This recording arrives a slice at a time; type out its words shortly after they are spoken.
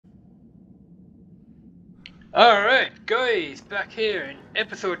Alright, guys, back here in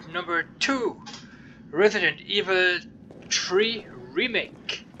episode number 2, Resident Evil 3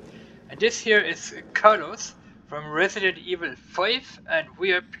 Remake. And this here is Carlos from Resident Evil 5, and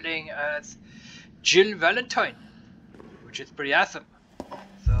we are playing as Jill Valentine, which is pretty awesome.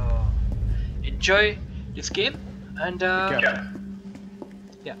 So, enjoy this game, and yeah.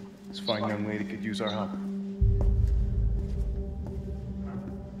 This fine young lady could use our help.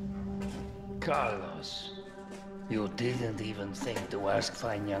 Carlos, you didn't even think to ask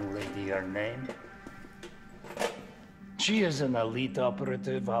fine young lady her name? She is an elite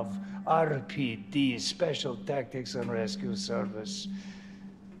operative of RPD, Special Tactics and Rescue Service.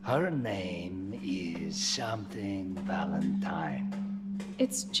 Her name is something Valentine.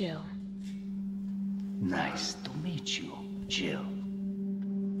 It's Jill. Nice to meet you, Jill.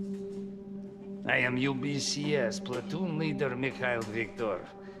 I am UBCS Platoon Leader Mikhail Victor.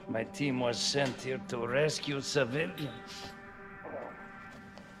 My team was sent here to rescue civilians.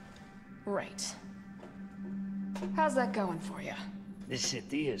 Right. How's that going for you? The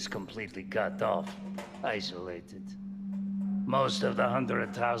city is completely cut off, isolated. Most of the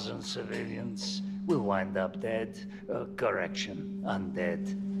 100,000 civilians will wind up dead. Correction,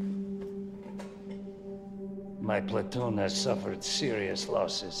 undead. My platoon has suffered serious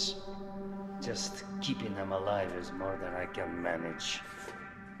losses. Just keeping them alive is more than I can manage.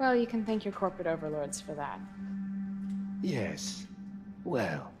 Well, you can thank your corporate overlords for that. Yes.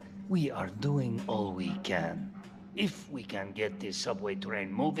 Well, we are doing all we can. If we can get this subway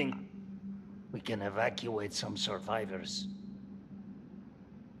train moving, we can evacuate some survivors.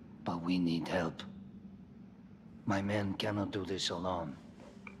 But we need help. My men cannot do this alone.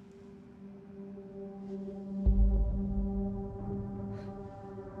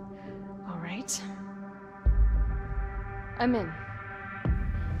 All right. I'm in.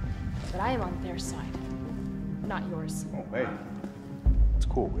 But I am on their side, not yours. Oh, hey. It's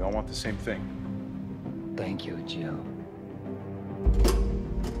cool. We all want the same thing. Thank you, Jill.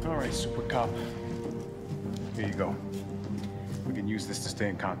 All right, Super Cop. Here you go. We can use this to stay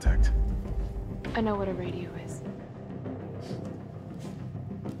in contact. I know what a radio is.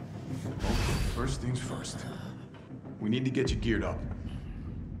 First things first. We need to get you geared up.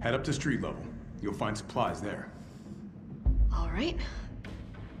 Head up to street level. You'll find supplies there. All right.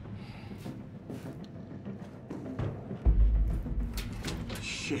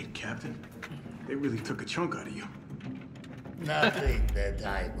 Shit, Captain. They really took a chunk out of you. Nothing that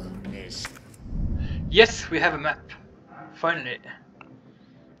I will miss. Yes, we have a map. Finally.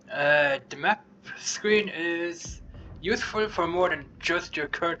 The map screen is useful for more than just your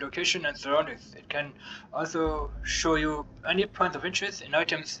current location and surroundings. It can also show you any points of interest in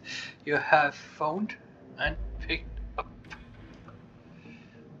items you have found and picked up.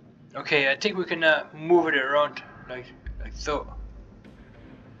 Okay, I think we can move it around like so.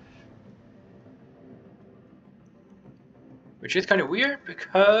 Which is kind of weird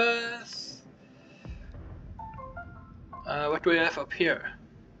because what do we have up here?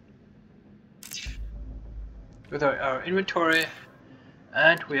 With our inventory,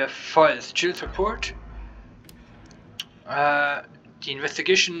 and we have files, Jill's report, the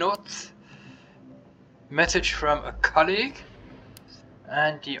investigation notes, message from a colleague,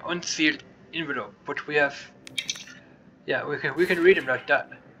 and the unsealed envelope. But we have, yeah, we can read them like that.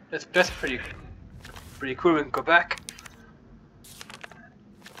 That's pretty cool. We can go back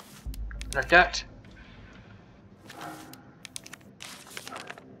like that.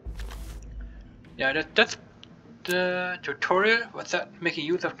 Yeah, that's the tutorial. What's that? Making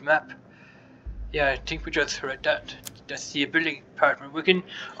use of the map. Yeah, I think we just read that. That's the building part. We can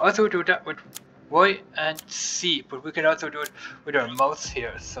also do that with Y and C, but we can also do it with our mouse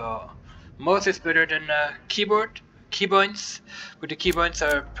here. So mouse is better than keyboard. Keybinds, but the keybinds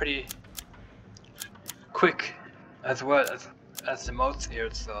are pretty quick as well as the mouse here.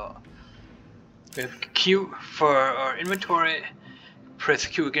 So we have Q for our inventory. Press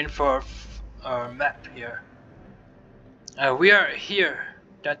Q again for our map here. We are here.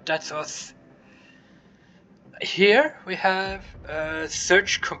 That's us. Here we have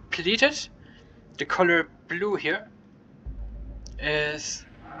search completed. The color blue here is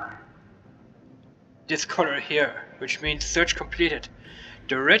this color here, which means search completed.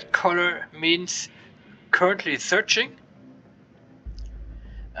 The red color means currently searching,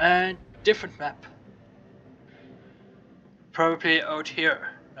 and different map. Probably out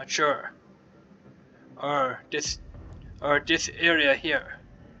here, not sure. Or this area here.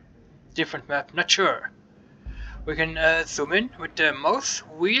 Different map, not sure. We can zoom in with the mouse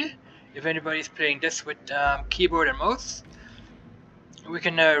wheel if anybody's playing this with keyboard and mouse. We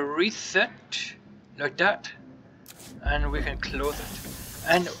can reset like that. And we can close it.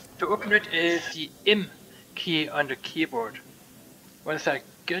 And to open it is the M key on the keyboard. What is that?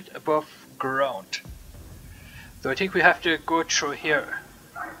 Get above ground. So I think we have to go through here.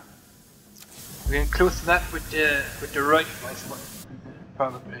 We can close that with the right mouse button,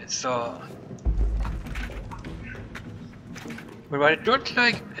 probably. So, but what I don't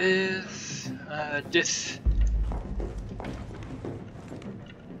like is this.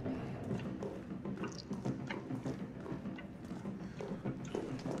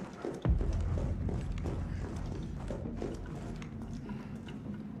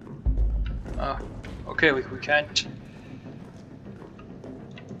 Oh, okay, we can't.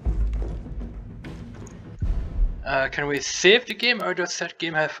 Can we save the game, or does that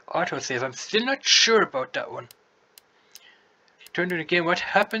game have autosave? I'm still not sure about that one. Turn to the game. What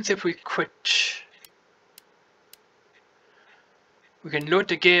happens if we quit? We can load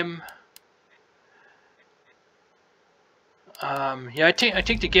the game. Yeah, I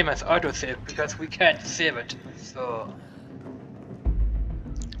think the game has autosave because we can't save it. So,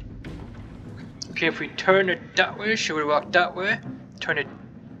 okay, if we turn it that way, she will walk that way. Turn it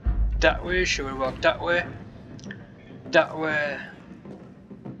that way, she will walk that way. That way.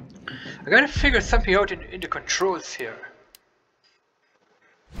 I gotta figure something out in the controls here.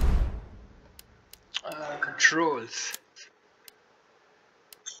 Controls.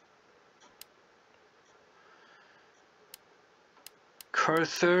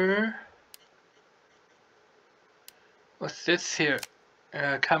 Cursor. What's this here?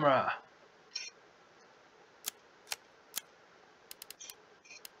 Camera.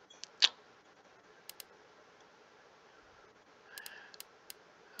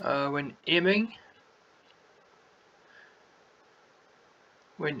 When aiming,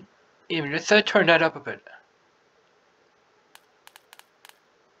 let's turn that up a bit.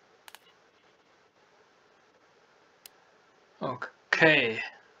 Okay.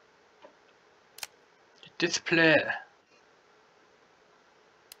 Display.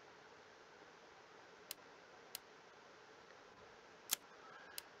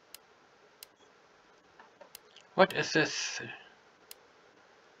 What is this?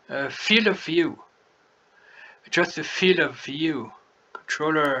 Field of view. Adjust the field of view.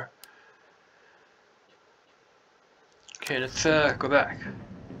 Controller. Okay, let's go back.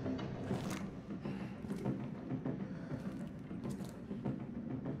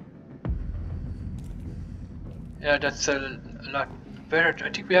 Yeah, that's a lot better. I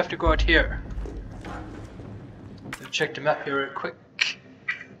think we have to go out here. Let's check the map here real quick.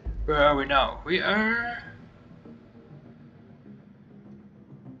 Where are we now? We are...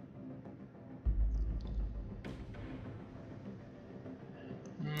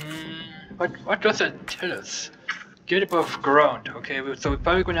 What does it tell us? Get above ground. Okay, so we're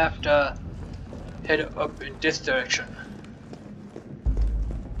probably gonna have to head up in this direction.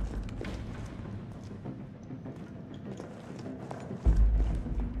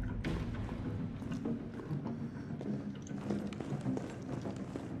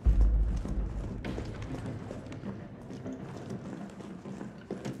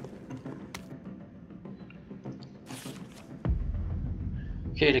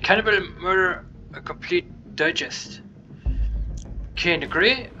 Okay, the Cannibal Murder, a complete digest. Okay, in the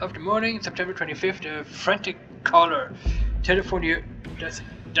grey of the morning, September 25th, a frantic caller telephoned you.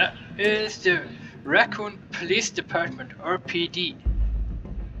 That is the Raccoon Police Department, RPD.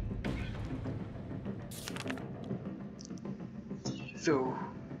 So,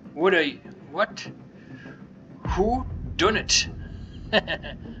 what? Who done it?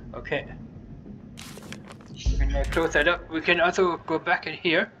 Okay. We can close that up. We can also go back in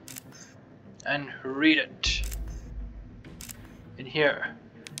here and read it in here,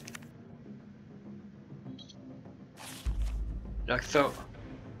 like so.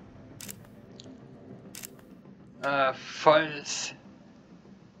 Files.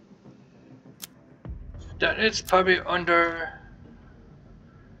 That is probably under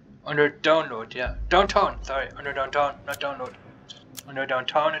download. Yeah, downtown. Sorry, under downtown, not download. Under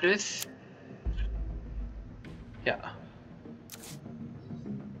downtown it is. Yeah.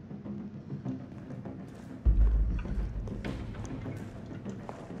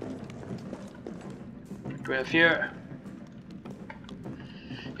 What do we have here?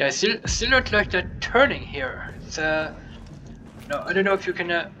 Yeah, I still don't like that turning here. It's no, I don't know if you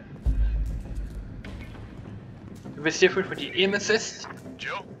can if it's different with the aim assist.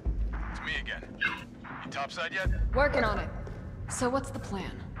 Jill, it's me again. You topside yet? Working on it. So what's the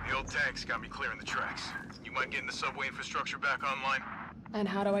plan? The old tanks got me clearing the tracks. You mind getting the subway infrastructure back online? And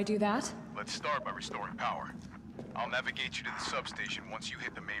how do I do that? Let's start by restoring power. I'll navigate you to the substation once you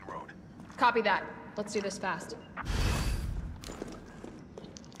hit the main road. Copy that. Let's do this fast.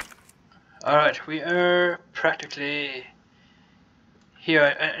 Alright, we are practically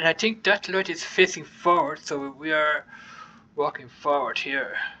here, and I think that light is facing forward, so we are walking forward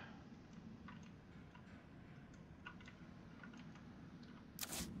here.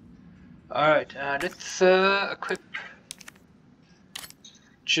 Alright, let's equip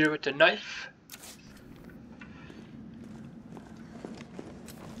Jill with the knife.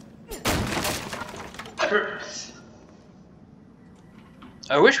 First.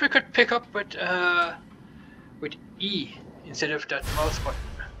 I wish we could pick up with E instead of that mouse button.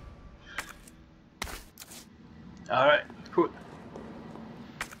 Alright, cool.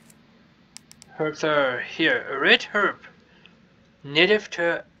 Herbs are here. A red herb. Native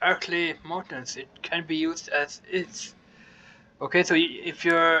to Arklay Mountains. It can be used as is. Okay, so if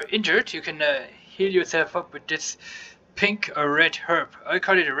you're injured, you can heal yourself up with this pink or red herb. I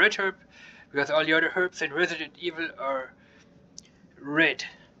call it a red herb because all the other herbs in Resident Evil are red,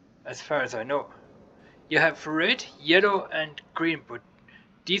 as far as I know. You have red, yellow, and green, but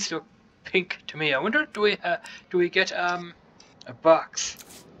these look pink to me. I wonder, do we get a box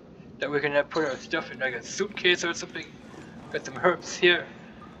that we can put our stuff in, like a suitcase or something? Got some herbs here.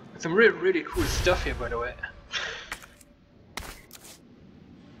 Got some really cool stuff here, by the way.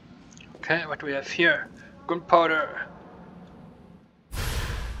 Okay, what do we have here? Gunpowder.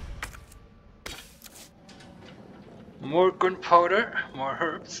 More gunpowder, more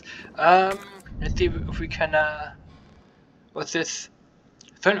herbs. Let's see if we can, what's this?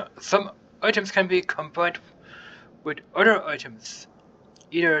 Some items can be combined with other items,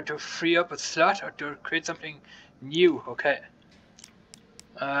 either to free up a slot or to create something new. Okay.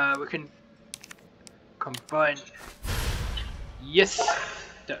 We can combine. Yes,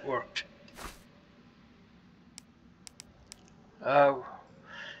 that worked. A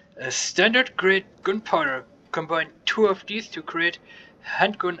standard grade gunpowder. Combine 2 of these to create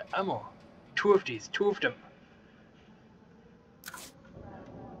handgun ammo. 2 of these, 2 of them.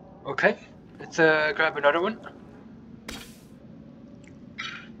 Okay, let's grab another one.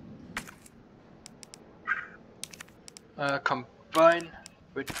 Combine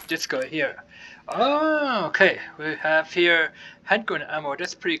with this guy here. Oh, okay, we have here handgun ammo.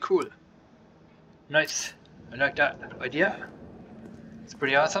 That's pretty cool. Nice, I like that idea. It's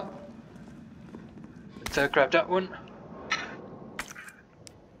pretty awesome. Let's grab that one.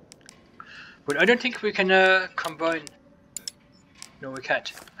 But I don't think we can combine. No, we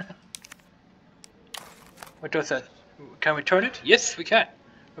can't. What does that? Can we turn it? Yes, we can.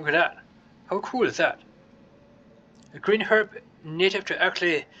 Look at that. How cool is that? A green herb native to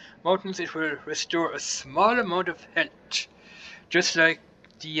Arklay Mountains. It will restore a small amount of health, just like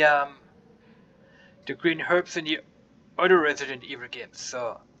the green herbs in the other Resident Evil games.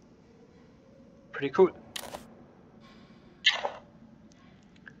 So pretty cool.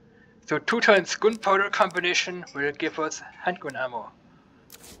 So 2 times gunpowder combination will give us handgun ammo.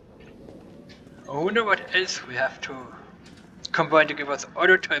 I wonder what else we have to combine to give us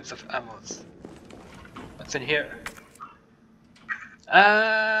other types of ammos. What's in here?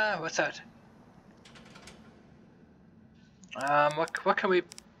 What's that? What can we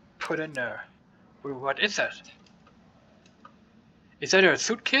put in there? Well, what is that? Is that a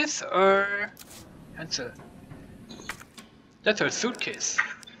suitcase or answer? That's our suitcase.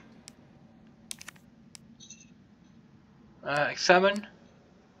 Examine.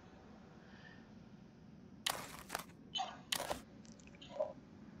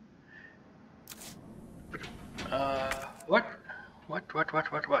 What?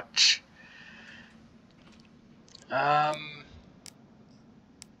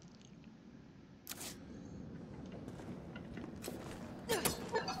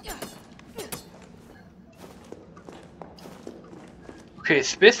 Okay,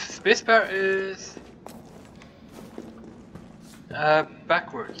 spacebar is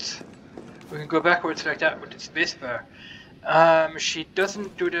backwards. We can go backwards like that with the spacebar. She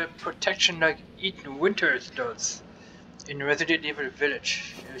doesn't do the protection like Ethan Winters does in Resident Evil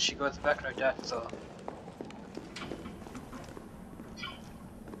Village. She goes back like that, so.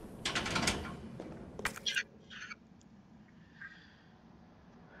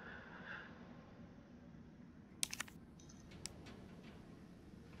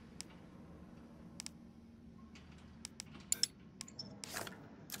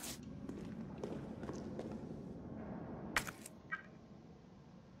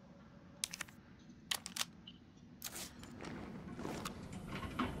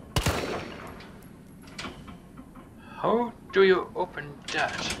 How do you open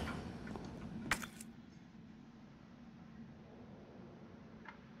that?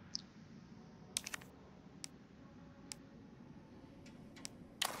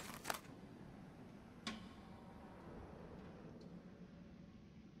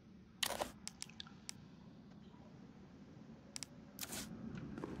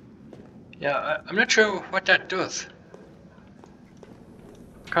 Yeah, I'm not sure what that does.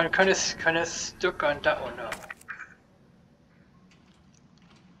 Kind of stuck on that one now.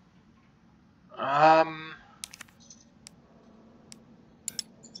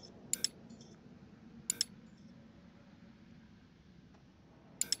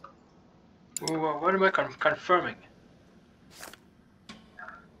 What am I confirming?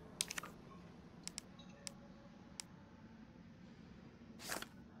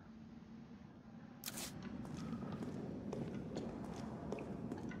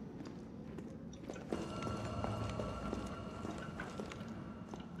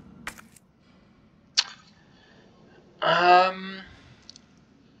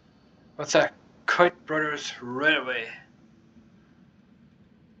 What's that? Kite Brothers Railway.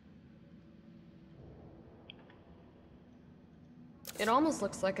 It almost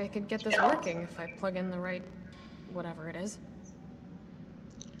looks like I could get this working if I plug in the right... whatever it is.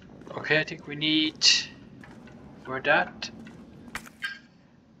 Okay, I think we need... for that.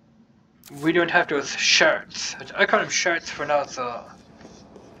 We don't have those shards. I call them shards for now, so...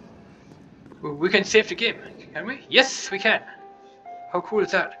 we can save the game, can we? Yes, we can! How cool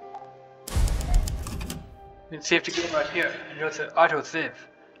is that? We can save the game right here, and it does an auto-save.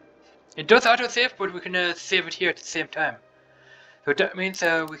 It does auto-save, but we can save it here at the same time. So that means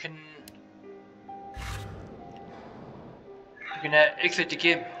we can exit the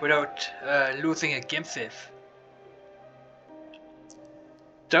game without losing a game save.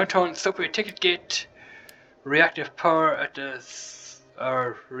 Downtown subway ticket gate. Reactive power at the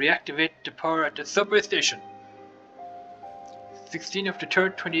reactivate the power at the subway station. 16th of the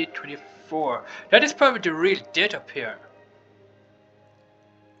 3rd, 2024. That is probably the real date up here.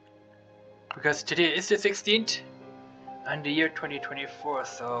 Because today is the 16th and the year 2024,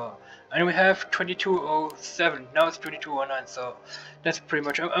 so... and we have 2207, now it's 2209, so that's pretty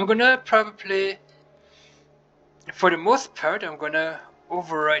much... I'm gonna probably... for the most part, I'm gonna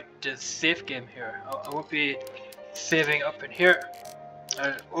overwrite the save game here. I won't be saving up in here.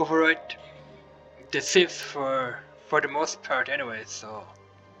 I'll overwrite the saves for the most part anyway, so...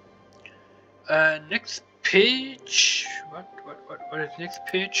 next page... What is next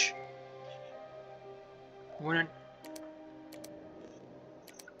page?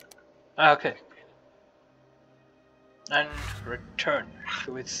 Okay. And return.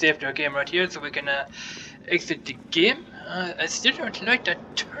 So we saved our game right here, so we can exit the game. I still don't like that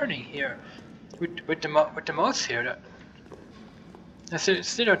turning here with the mouse here. I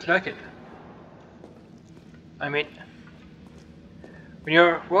still don't like it. I mean, when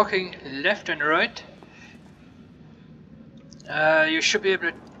you're walking left and right, you should be able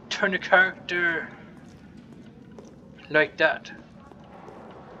to turn the character like that.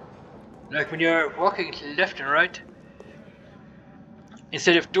 Like when you're walking left and right,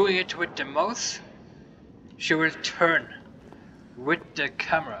 instead of doing it with the mouse, she will turn with the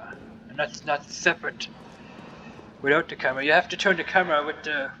camera, and that's not separate without the camera. You have to turn the camera with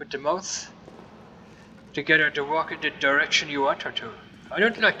the mouse to get her to walk in the direction you want her to. I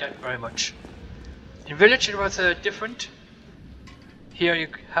don't like that very much. In Village it was different. Here you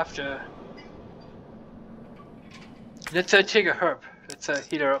have to... let's take a herb. Let's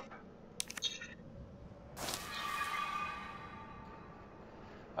heal her up.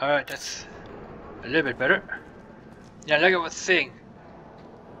 Alright, that's a little bit better. Yeah, like I was saying,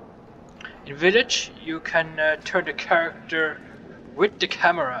 in Village you can turn the character with the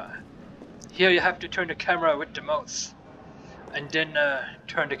camera. Here you have to turn the camera with the mouse, and then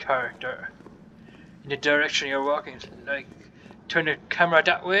turn the character in the direction you're walking. Like, turn the camera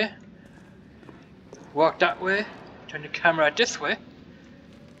that way, walk that way, turn the camera this way,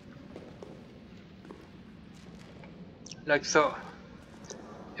 like so.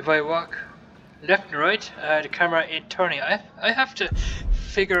 If I walk left and right, the camera ain't turning. I have to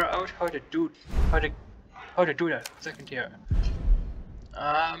figure out how to do that. Second here.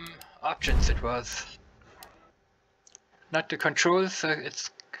 Options it was. Not the controls.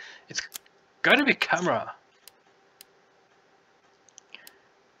 It's gotta be camera.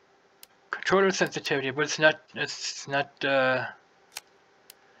 Controller sensitivity, but it's not. It's not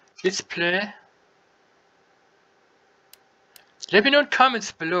display. Let me know in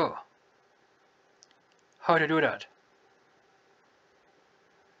comments below how to do that.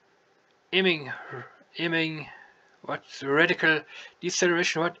 Aiming, what's radical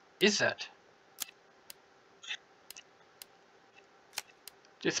deceleration? What is that?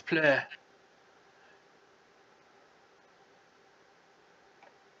 Display.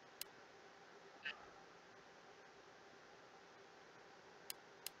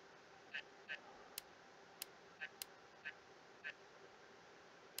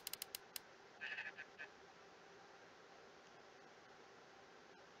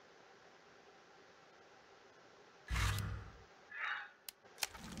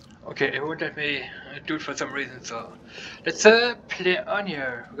 Okay, it won't let me do it for some reason, so let's play on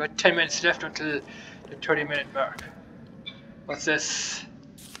here. We got 10 minutes left until the 30-minute mark. What's this?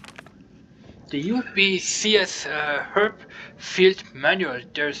 The UPCS Herb Field Manual.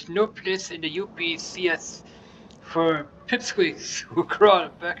 There's no place in the UPCS for pipsqueaks who crawl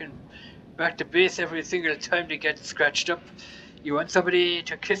back to base every single time they get scratched up. You want somebody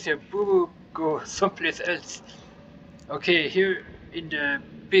to kiss your boo-boo, go someplace else. Okay, here in the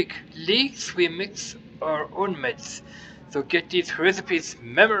big leagues we mix our own meds. So get these recipes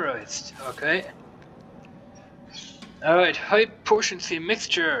memorized, okay? Alright, high potency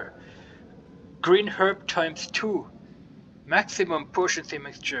mixture. Green herb times 2. Maximum potency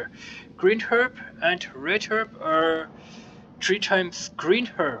mixture. Green herb and red herb are 3 times green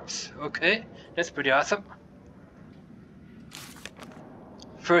herbs. Okay, that's pretty awesome.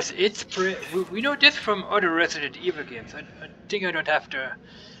 First aid spray. We know this from other Resident Evil games. I think I don't have to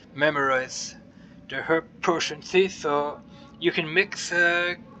memorize the herb potency, so you can mix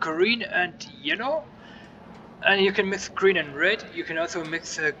green and yellow. And you can mix green and red. You can also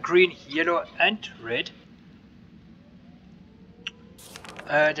mix green, yellow and red.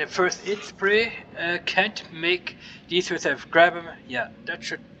 The first aid spray can't make these yourself. Grab them. Yeah, that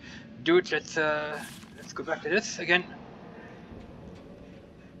should do it. Let's go back to this again.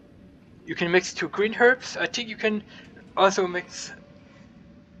 You can mix 2 green herbs. I think you can also mix.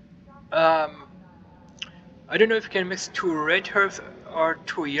 I don't know if you can mix 2 red herbs or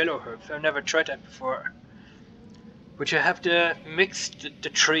 2 yellow herbs. I've never tried that before. But you have to mix the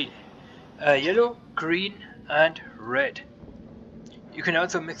 3. Yellow, green and red. You can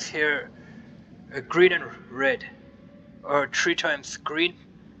also mix here green and red. Or 3 times green.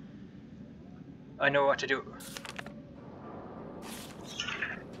 I know what to do.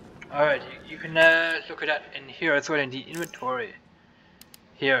 Alright, you can look at that in here as well in the inventory.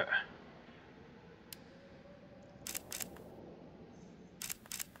 Here.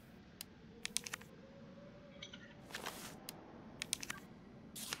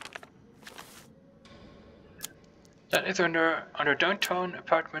 That is under downtown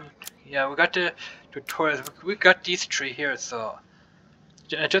apartment. Yeah, we got the tutorials. We got these 3 here, so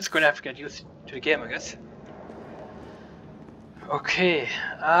I'm just gonna have to get used to the game, I guess. Okay,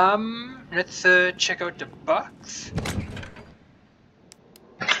 let's check out the box.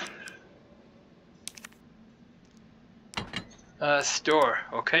 Store.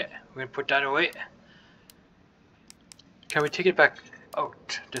 Okay, we're gonna put that away. Can we take it back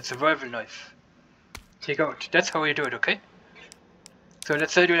out? The survival knife. Take out. That's how you do it, okay? So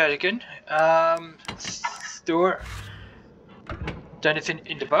let's do that again. Store. Then it's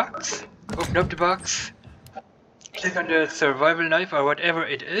in the box. Open up the box. Click on the survival knife or whatever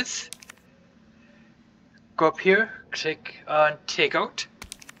it is. Go up here. Click on take out.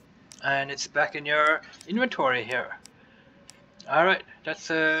 And it's back in your inventory here. Alright, that's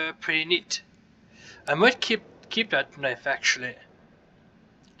pretty neat. I might keep that knife actually.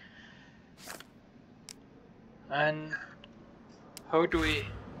 And how do we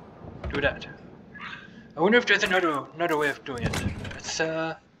do that? I wonder if there's another way of doing it. It's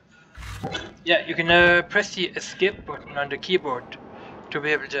yeah, you can press the escape button on the keyboard to be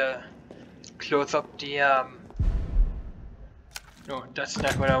able to close up the no, that's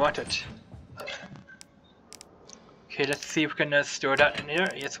not what I wanted. Okay, let's see if we can store that in here.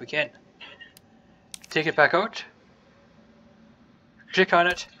 Yes, we can. Take it back out. Click on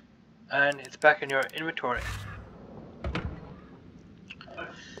it, and it's back in your inventory.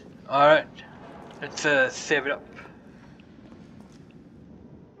 Alright, let's save it up.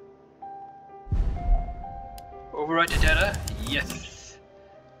 Overwrite the data? Yes.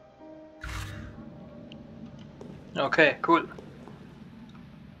 Okay, cool.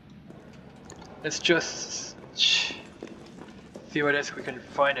 Let's just see what else we can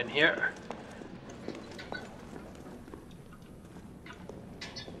find in here.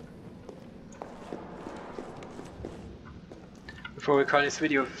 Before we call this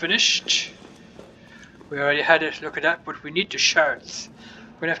video finished, we already had a look at that, but we need the shards.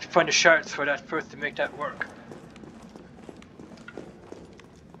 We're gonna have to find the shards for that first to make that work.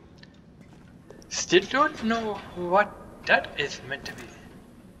 Still don't know what that is meant to be.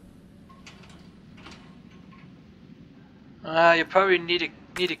 You probably need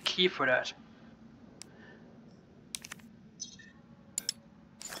a key for that.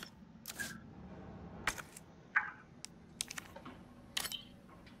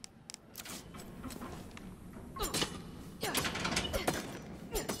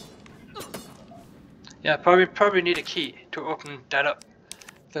 Yeah, probably need a key to open that up.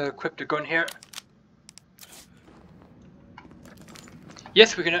 To equip the gun here.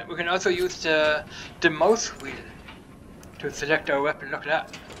 Yes, we can also use the mouse wheel to select our weapon. Look at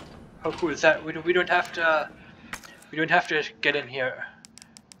that. How cool is that? We don't have to get in here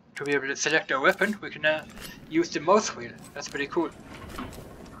to be able to select our weapon. We can use the mouse wheel. That's pretty cool.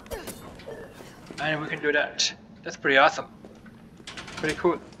 And we can do that. That's pretty awesome. Pretty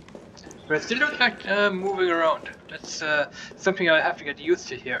cool. But I still don't like moving around. That's something I have to get used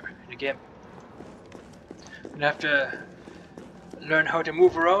to here in the game. I'm gonna have to learn how to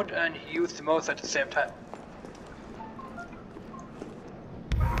move around and use the mouse at the same time.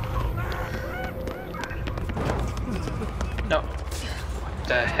 No. What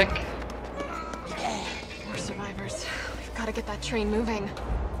the heck? More survivors. We've got to get that train moving.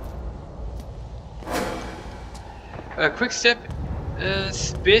 Quick step,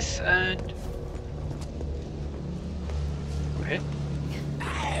 space and... Okay.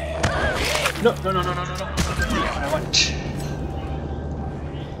 No. That's not what I want.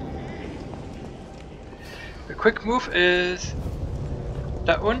 The quick move is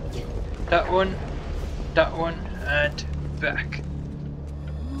that one, and back.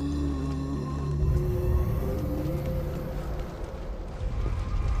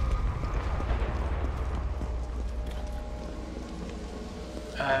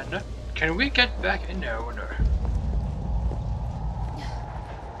 And can we get back in there, I wonder?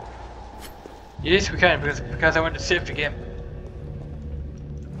 Yes, we can, because I want to save the game.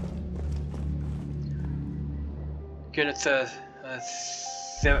 Okay, let's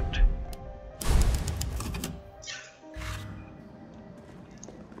save it.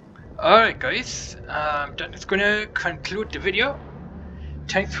 Alright guys, that is gonna conclude the video.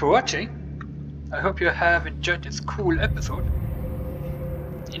 Thanks for watching. I hope you have enjoyed this cool episode.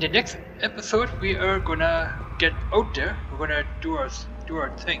 In the next episode we are gonna get out there. We're gonna do our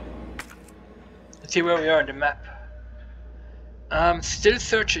thing. Let's see where we are on the map. Still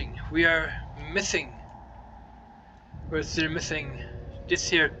searching. We are missing. We're still missing this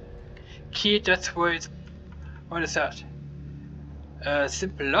here key. That's why it's... What is that?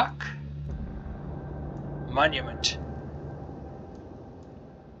 Simple lock. Monument.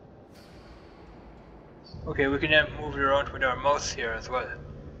 Okay, we can move it around with our mouse here as well.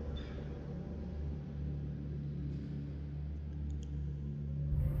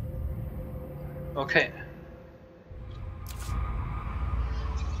 Okay.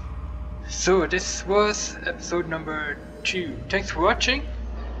 So this was episode number 2. Thanks for watching.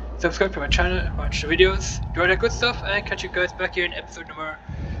 Subscribe to my channel, watch the videos, do all that good stuff, and catch you guys back here in episode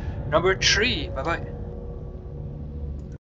number 3. Bye bye.